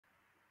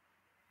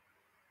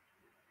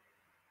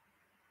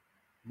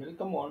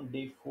Welcome on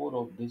day 4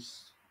 of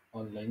this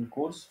online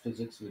course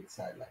Physics with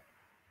Scilab.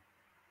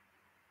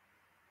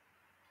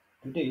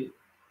 Today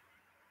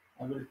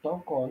I will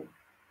talk on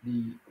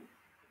the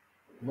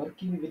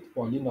working with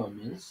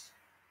polynomials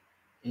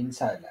in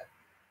Scilab.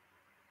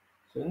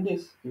 So in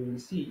this we will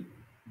see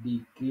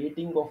the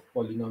creating of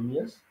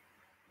polynomials,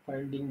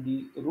 finding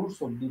the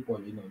roots of the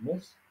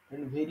polynomials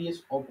and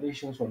various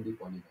operations on the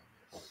polynomials.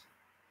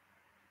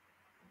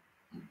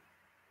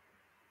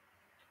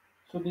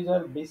 So these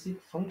are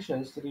basic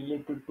functions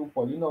related to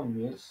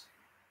polynomials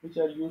which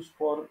are used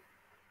for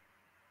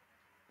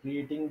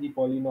creating the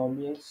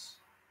polynomials,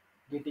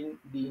 getting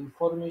the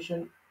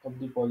information of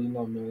the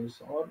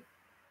polynomials, or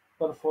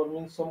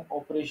performing some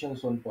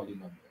operations on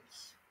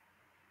polynomials.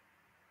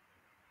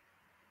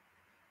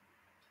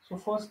 So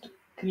first,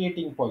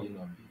 creating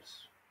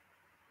polynomials.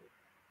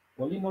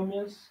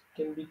 Polynomials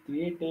can be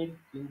created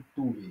in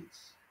two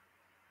ways.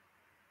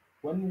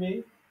 One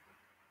way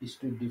is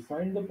to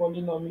define the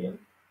polynomial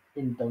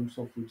in terms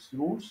of its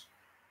roots,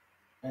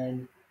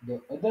 and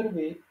the other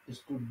way is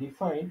to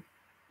define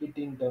it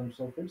in terms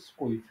of its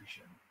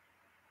coefficient.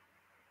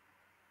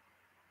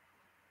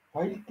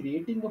 While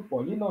creating a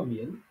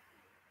polynomial,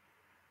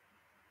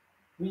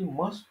 we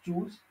must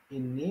choose a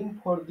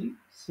name for the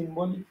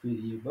symbolic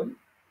variable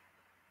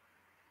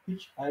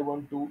which I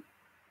want to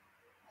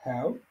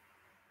have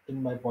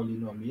in my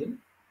polynomial.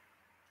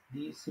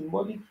 The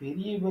symbolic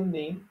variable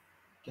name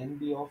can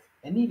be of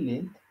any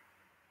length,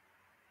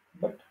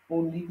 but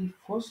only the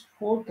first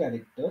four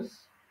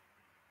characters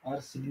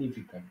are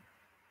significant.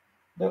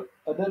 The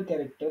other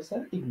characters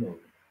are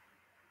ignored.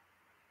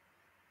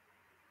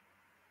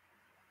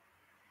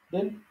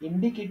 Then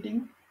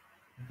indicating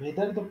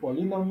whether the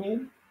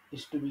polynomial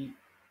is to be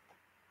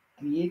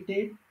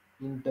created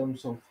in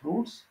terms of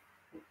roots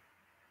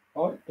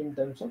or in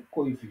terms of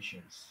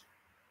coefficients.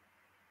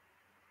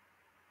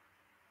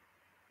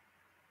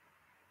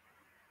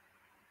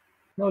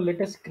 Now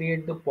let us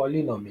create the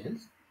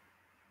polynomials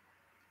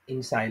in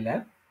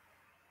Scilab.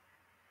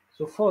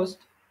 So first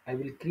I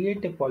will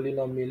create a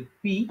polynomial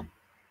p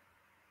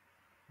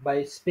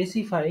by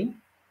specifying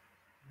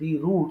the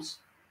roots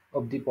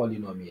of the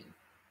polynomial.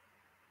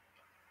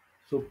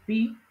 So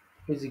p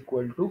is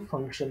equal to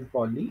function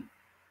poly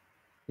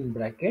in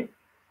bracket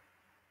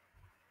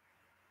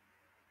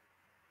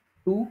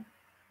 2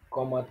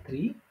 comma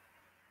 3,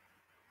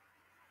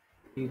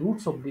 the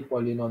roots of the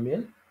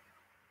polynomial,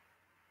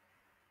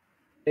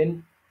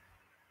 then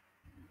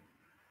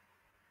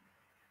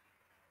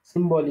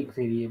symbolic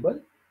variable,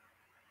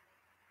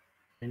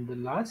 and the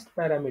last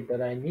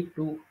parameter I need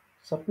to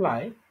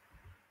supply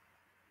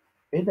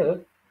whether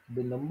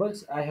the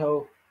numbers I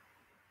have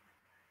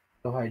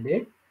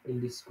provided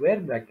in the square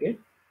bracket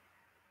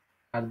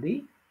are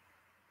the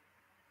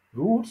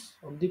roots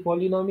of the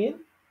polynomial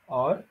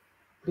or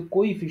the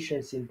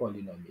coefficients in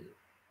polynomial.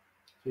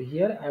 So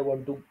here I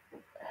want to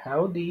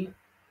have the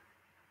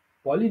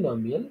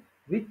polynomial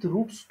with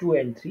roots 2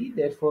 and 3,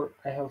 therefore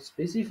I have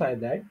specified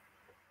that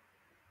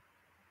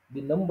the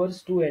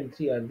numbers 2 and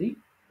 3 are the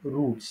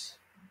roots.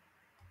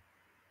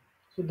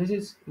 So this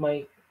is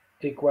my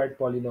required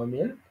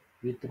polynomial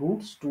with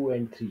roots 2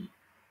 and 3.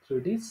 So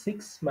it is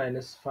 6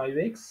 minus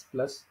 5x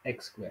plus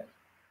x square.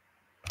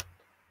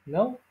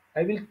 Now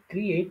I will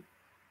create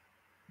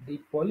the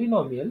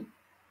polynomial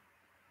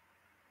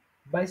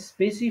by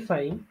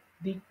specifying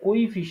the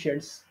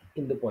coefficients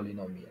in the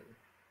polynomial.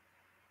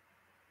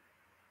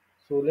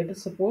 So let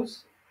us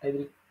suppose I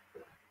will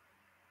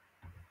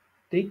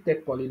take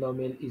that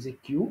polynomial is a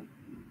q,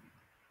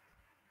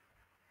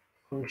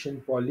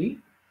 function poly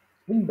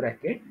in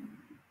bracket,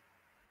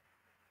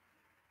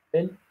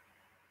 then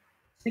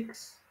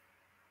 6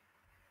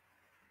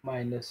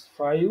 minus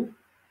 5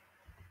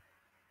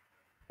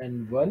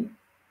 and 1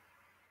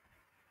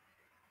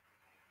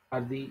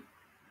 are the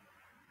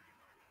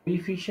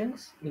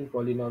coefficients in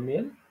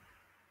polynomial,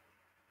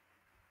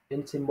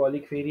 then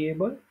symbolic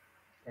variable,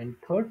 and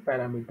third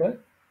parameter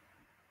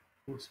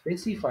to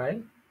specify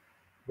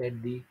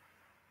that the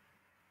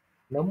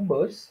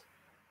numbers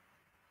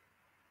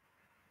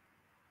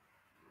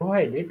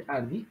provided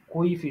are the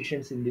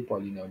coefficients in the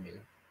polynomial.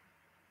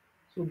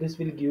 So this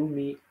will give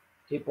me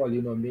a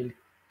polynomial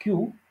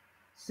q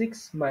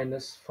 6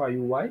 minus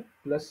 5y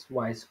plus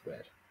y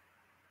square.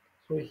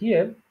 So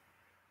here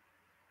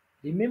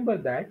remember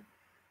that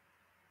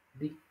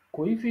the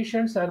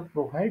coefficients are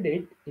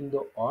provided in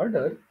the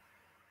order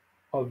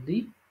of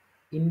the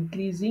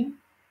increasing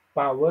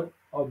power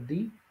of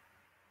the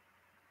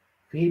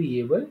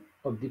variable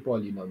of the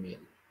polynomial.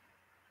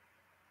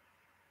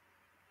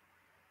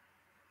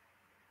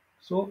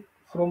 So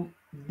from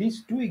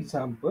these two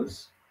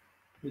examples,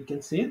 we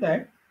can say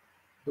that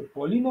the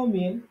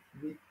polynomial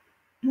with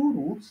two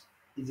roots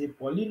is a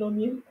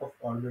polynomial of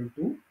order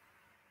 2.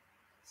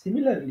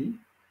 Similarly,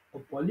 a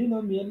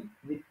polynomial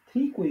with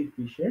three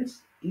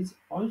coefficients is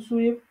also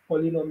a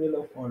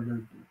polynomial of order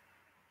 2.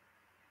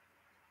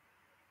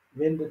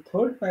 When the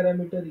third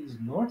parameter is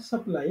not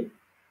supplied,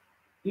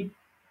 it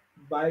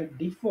by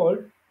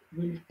default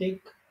will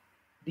take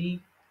the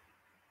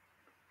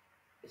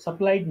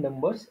supplied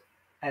numbers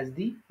as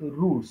the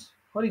roots.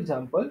 For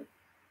example,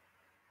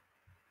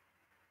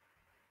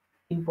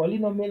 in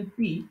polynomial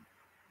p,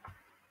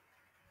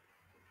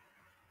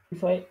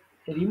 if I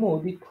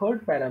remove the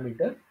third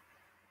parameter,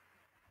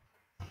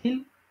 still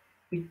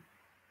it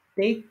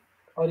take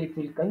or it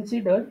will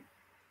consider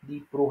the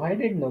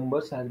provided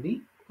numbers are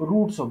the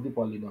roots of the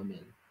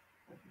polynomial.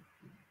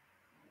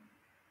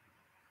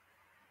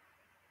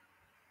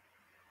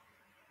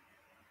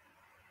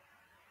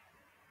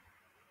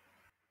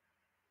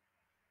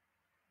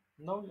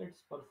 Now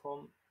let's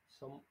perform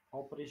some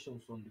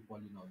operations on the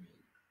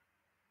polynomial.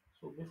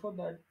 So before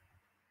that,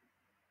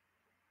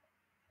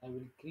 I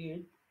will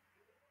create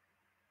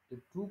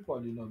the true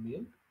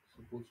polynomial.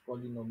 Suppose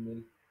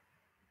polynomial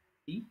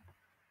p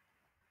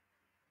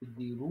with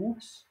the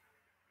roots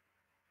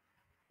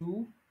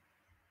 2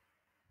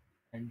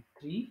 and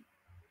 3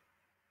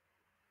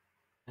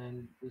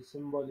 and the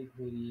symbolic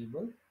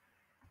variable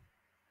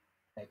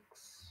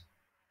x.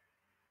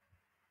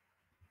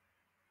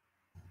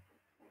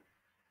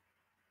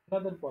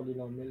 Another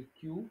polynomial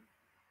q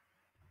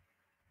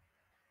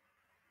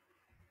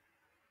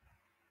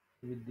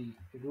with the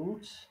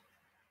roots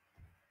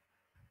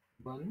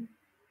 1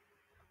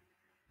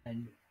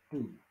 and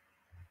 2.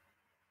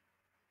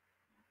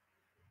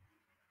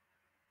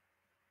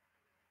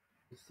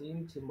 The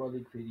same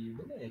symbolic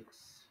variable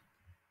x.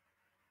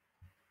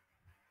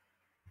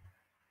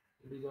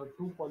 These are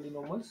two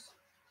polynomials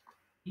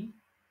p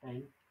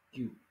and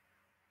q.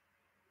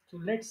 So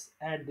let's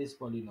add this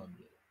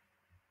polynomial.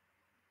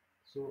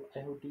 So I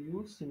have to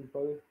use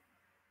simple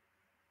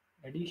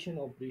addition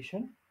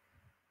operation.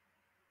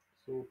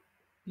 So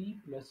p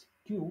plus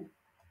q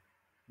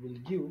will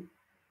give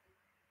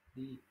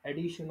the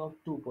addition of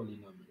two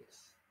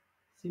polynomials.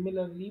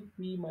 Similarly,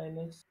 p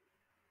minus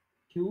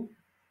q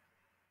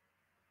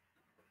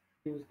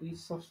gives the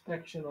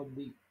subtraction of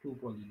the two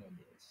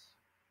polynomials.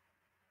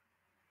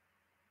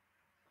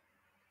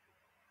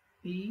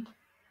 P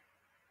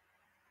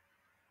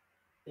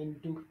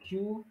into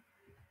q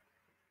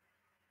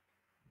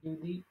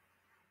give the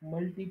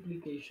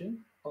multiplication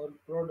or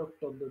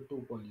product of the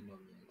two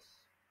polynomials.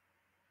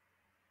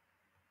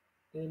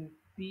 Then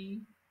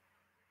p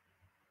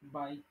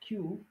by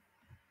q,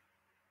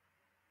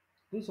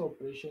 this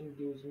operation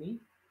gives me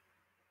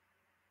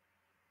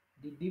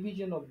the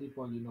division of the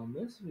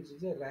polynomials, which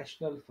is a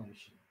rational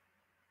function.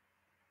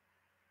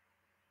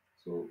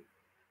 So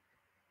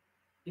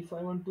if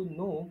I want to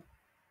know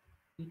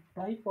the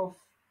type of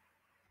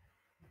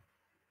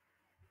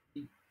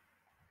the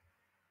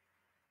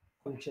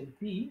function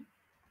p,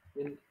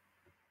 then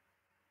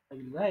I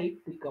will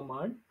write the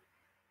command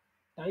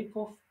type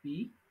of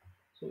p.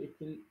 So it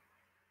will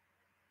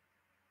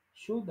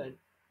show that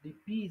the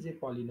p is a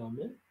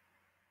polynomial.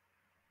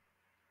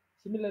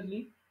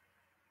 Similarly,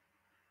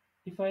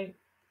 if I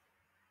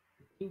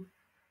give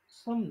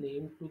some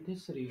name to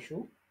this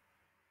ratio,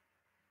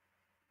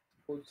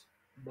 suppose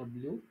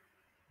w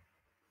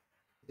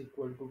is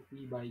equal to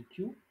p by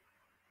q.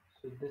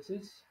 So this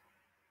is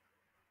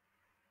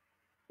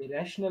a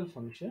rational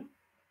function,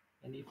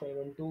 and if I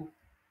want to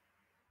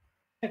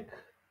check,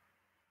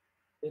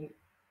 then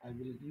I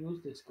will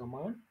use this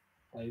command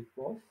type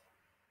of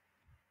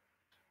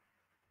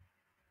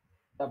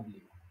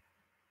w.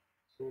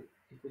 So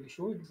it will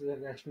show it's a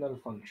rational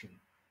function.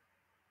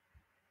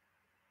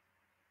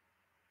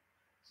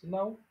 So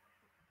now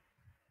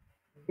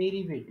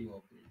derivative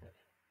operator.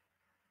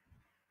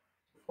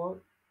 For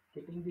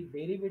getting the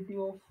derivative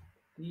of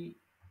the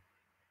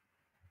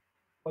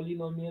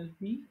polynomial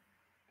p,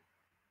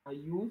 I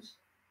use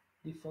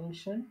the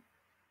function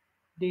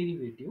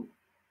derivative.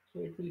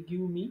 So it will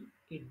give me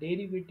a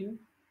derivative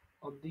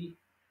of the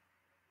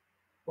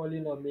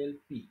polynomial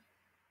p.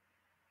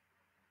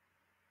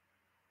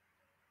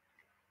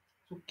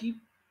 So keep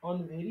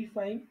on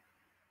verifying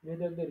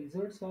whether the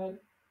results are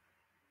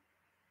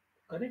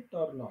correct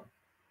or not.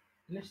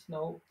 Let's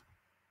now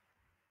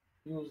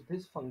use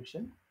this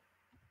function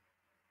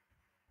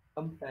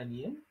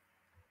companion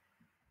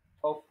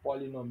of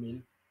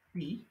polynomial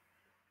p.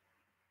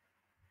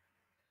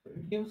 So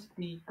it gives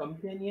the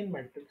companion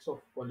matrix of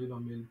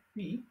polynomial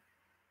p,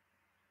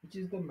 which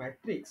is the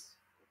matrix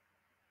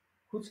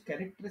whose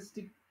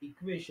characteristic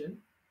equation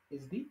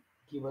is the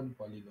given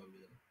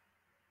polynomial,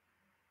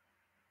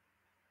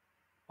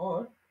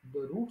 or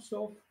the roots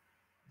of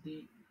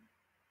the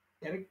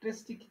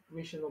characteristic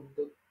equation of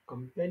the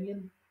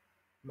companion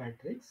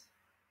matrix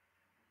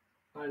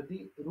are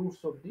the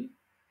roots of the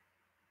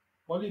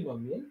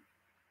polynomial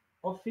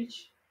of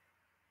which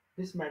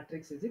this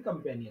matrix is a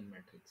companion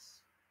matrix.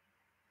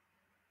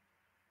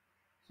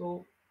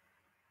 So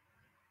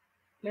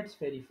let's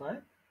verify.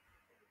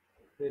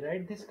 We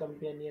write this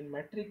companion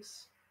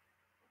matrix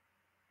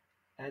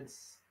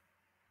as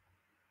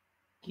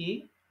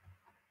K.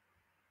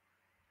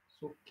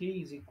 So K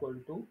is equal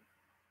to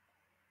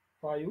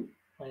 5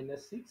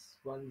 minus 6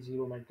 1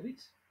 0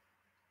 matrix,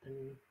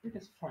 and let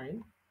us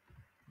find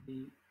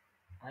the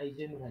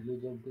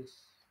eigenvalues of this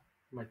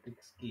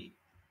matrix K.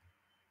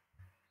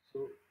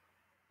 So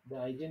the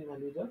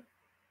eigenvalues are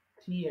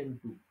 3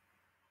 and 2.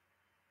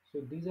 So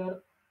these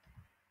are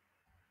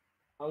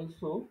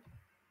also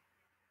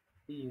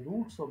the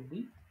roots of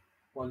the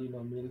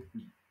polynomial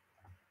p.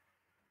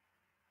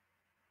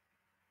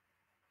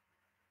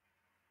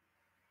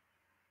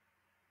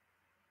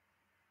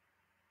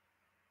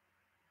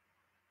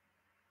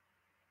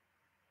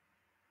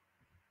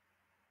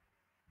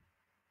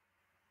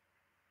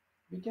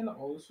 We can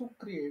also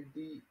create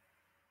the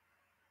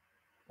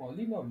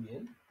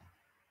polynomial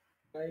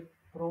by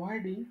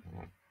providing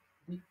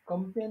the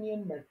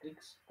companion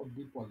matrix of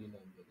the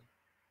polynomial.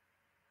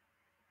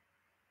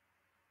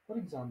 For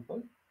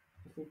example,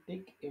 if we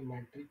take a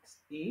matrix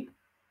A,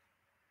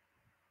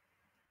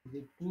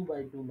 the 2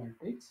 by 2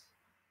 matrix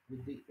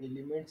with the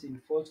elements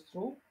in first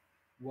row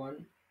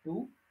 1,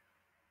 2,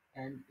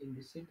 and in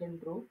the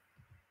second row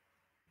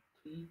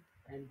 3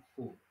 and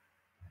 4.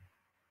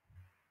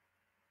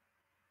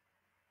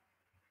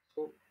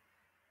 So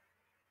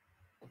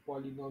the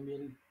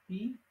polynomial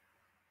P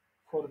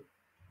for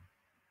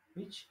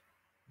which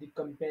the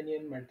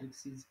companion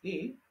matrix is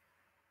A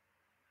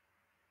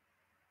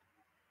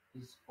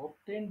is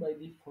obtained by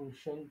the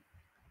function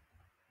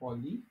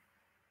poly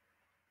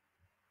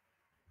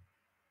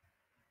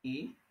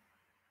A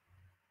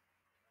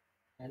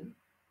and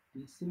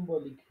the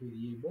symbolic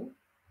variable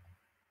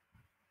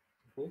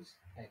suppose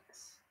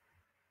x.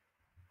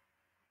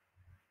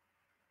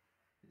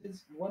 This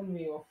is one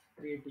way of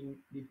creating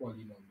the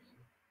polynomial.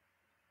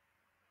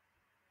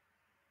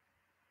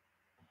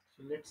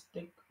 So let's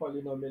take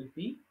polynomial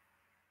P.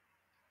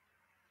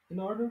 In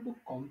order to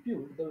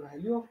compute the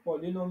value of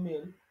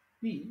polynomial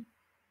P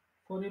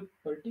for a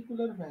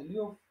particular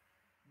value of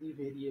the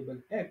variable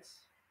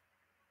x,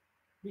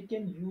 we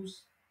can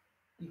use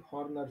the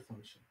Horner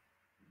function.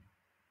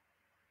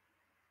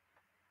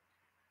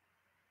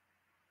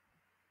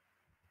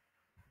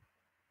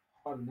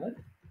 Horner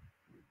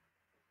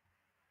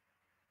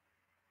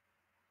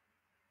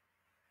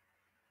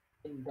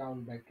in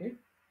round bracket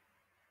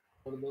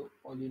for the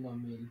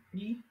polynomial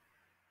P,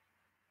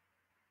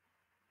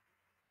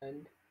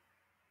 and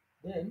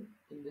then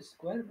in the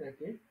square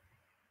bracket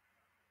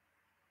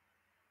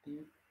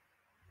the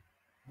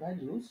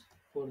values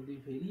for the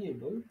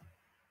variable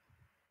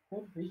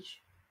for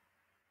which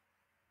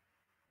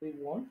we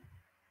want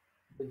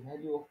the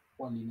value of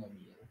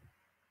polynomial.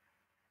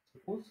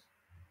 Suppose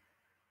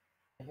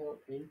I have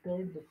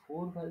entered the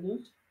 4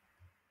 values,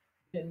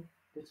 then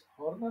this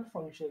Horner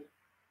function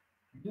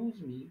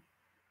gives me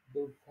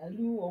the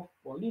value of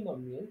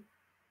polynomial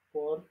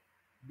for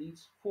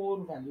these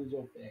 4 values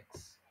of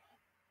x.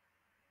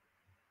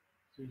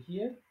 So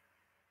here,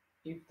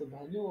 if the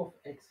value of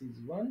x is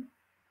 1,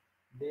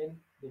 then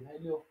the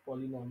value of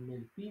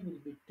polynomial p will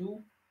be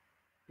 2.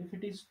 If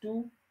it is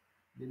 2,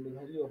 then the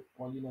value of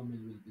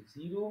polynomial will be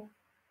 0.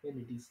 When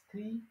it is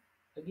 3,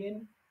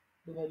 again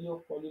the value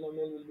of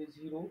polynomial will be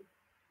 0.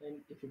 And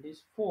if it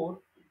is 4,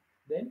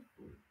 then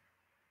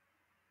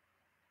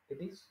it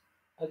is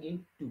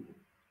again 2.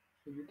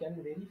 So you can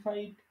verify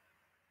it.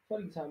 For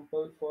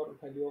example, for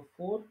value of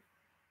 4,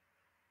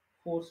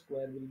 4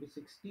 square will be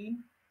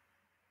 16,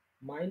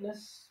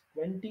 minus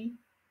 20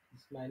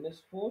 is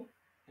minus 4,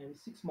 and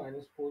 6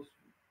 minus 4,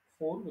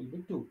 4 will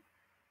be 2.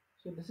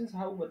 So this is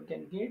how one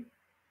can get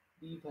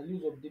the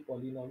values of the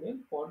polynomial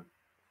for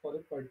a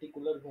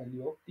particular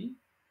value of the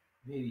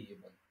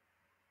variable.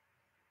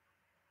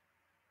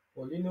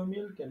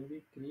 Polynomial can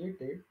be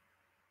created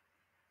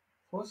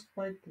first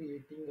by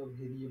creating a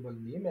variable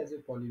name as a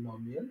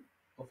polynomial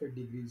of a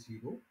degree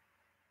 0,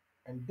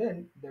 and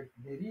then that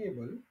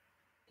variable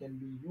can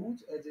be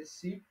used as a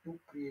seed to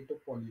create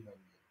a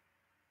polynomial.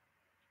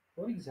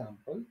 For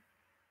example,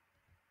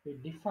 we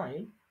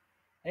define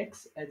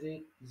x as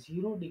a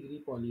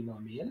 0-degree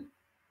polynomial.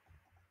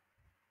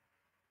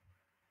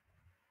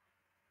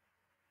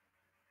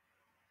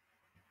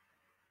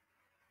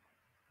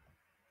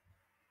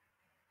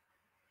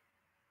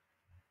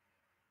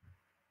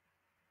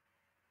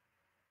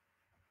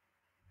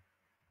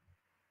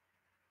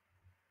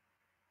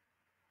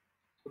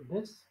 So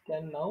this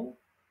can now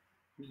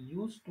be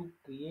used to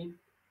create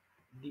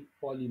the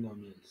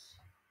polynomials.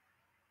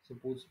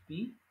 Suppose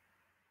P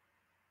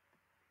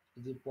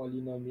is a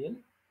polynomial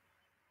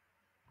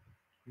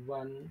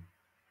 1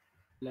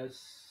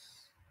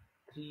 plus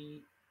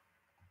 3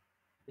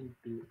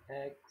 into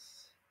x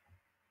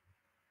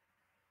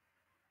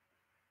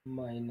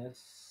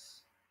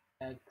minus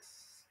x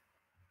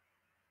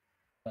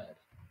square.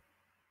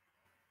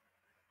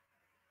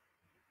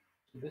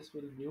 So this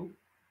will give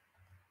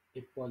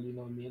a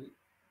polynomial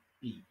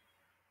P.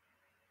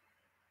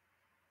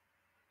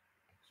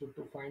 So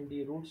to find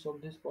the roots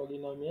of this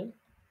polynomial,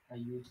 I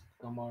use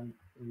command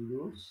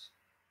roots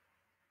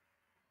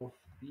of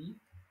P.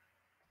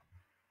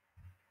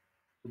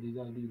 So these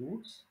are the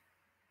roots.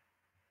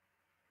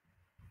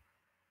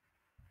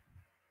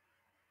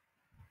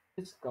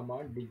 This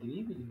command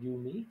degree will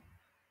give me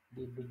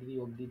the degree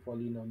of the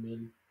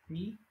polynomial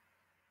P.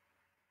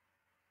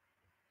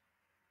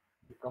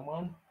 The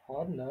command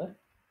Horner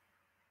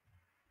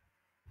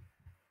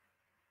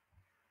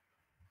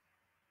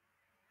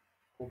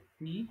for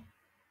P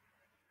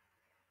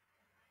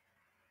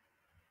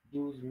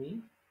gives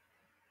me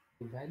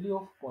the value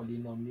of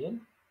polynomial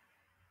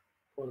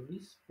for the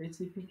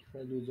specific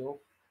values of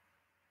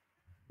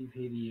the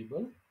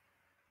variable.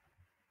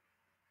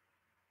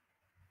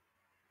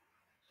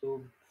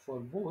 So for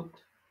both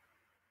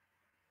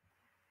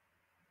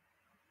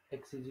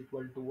x is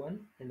equal to 1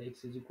 and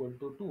x is equal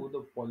to 2,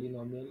 the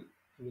polynomial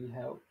will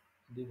have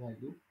the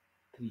value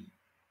 3.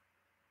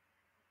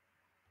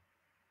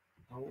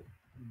 Now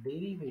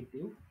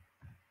derivative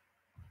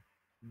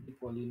of the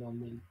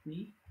polynomial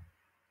p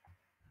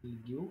will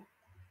give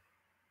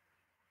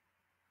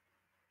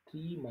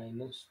 3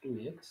 minus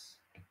 2x.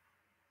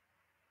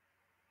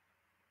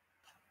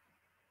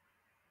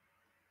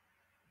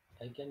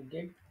 I can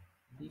get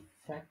the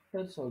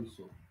factors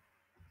also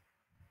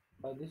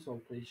by this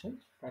operation,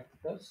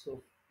 factors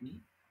of p.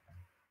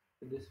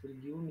 So this will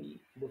give me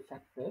the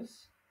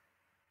factors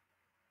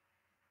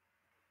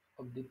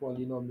of the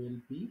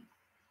polynomial p.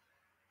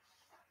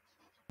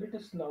 Let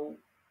us now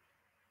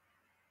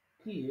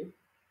create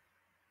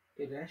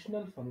a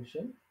rational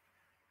function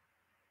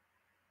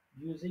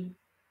using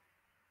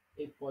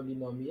a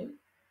polynomial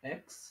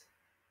x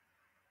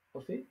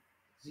of a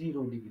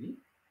 0 degree.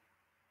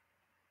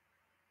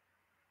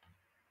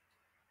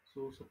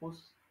 So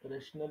suppose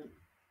rational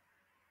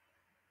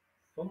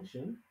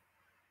function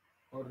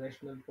or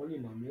rational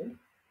polynomial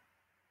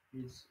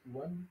is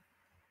 1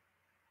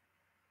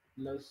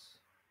 plus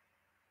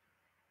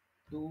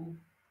 2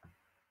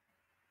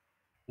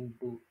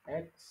 into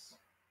x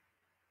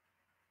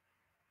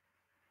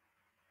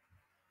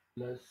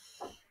plus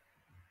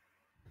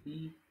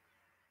 3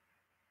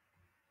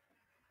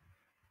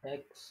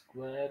 x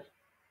square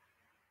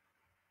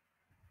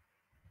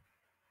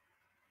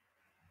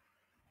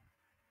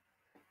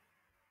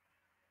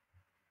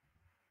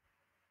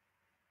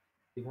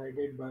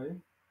divided by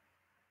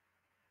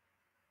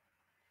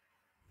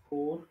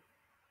 4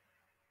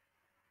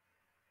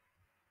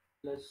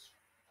 plus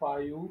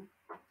 5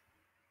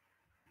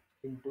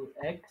 into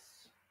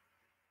x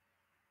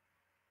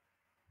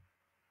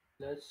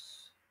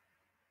plus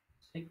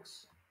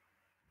 6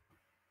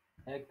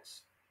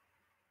 x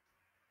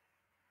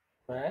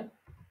square.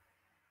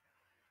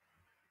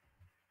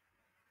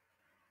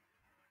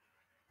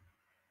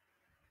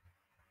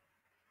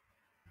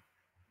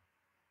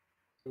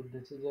 So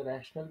this is a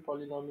rational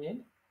polynomial.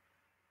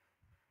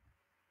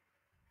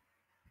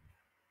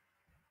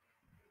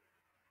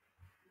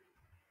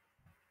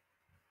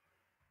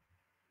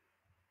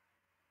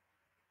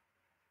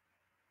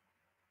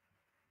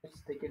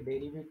 Let's take a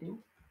derivative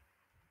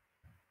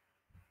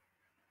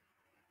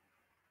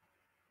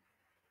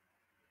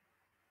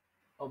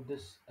of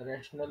this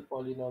rational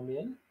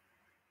polynomial.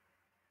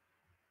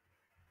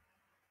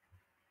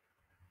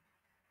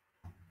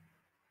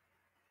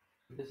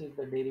 This is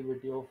the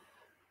derivative of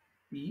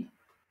p.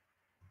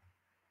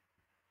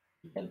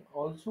 We can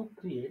also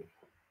create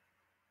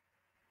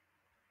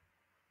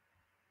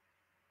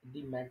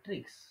the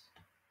matrix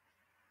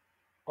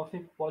of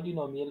a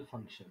polynomial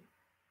function.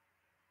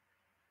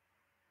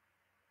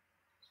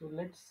 So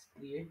let's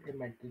create a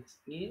matrix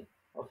A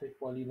of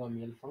a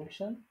polynomial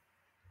function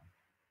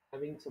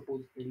having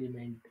suppose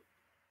element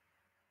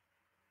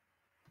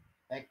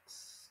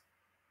x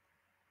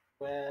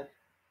square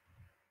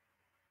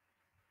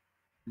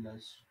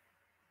plus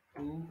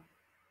 2,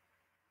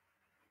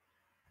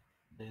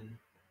 then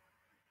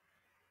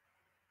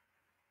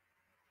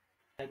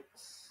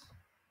x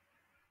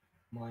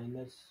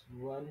minus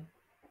 1,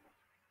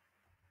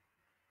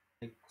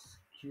 x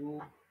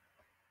cube,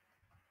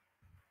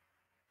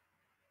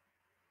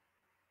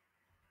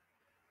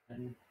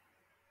 and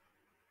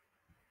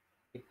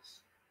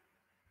x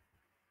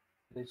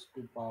raised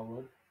to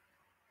power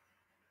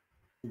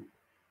 2.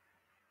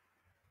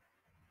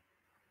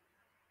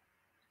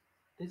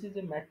 This is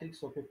a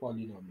matrix of a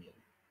polynomial.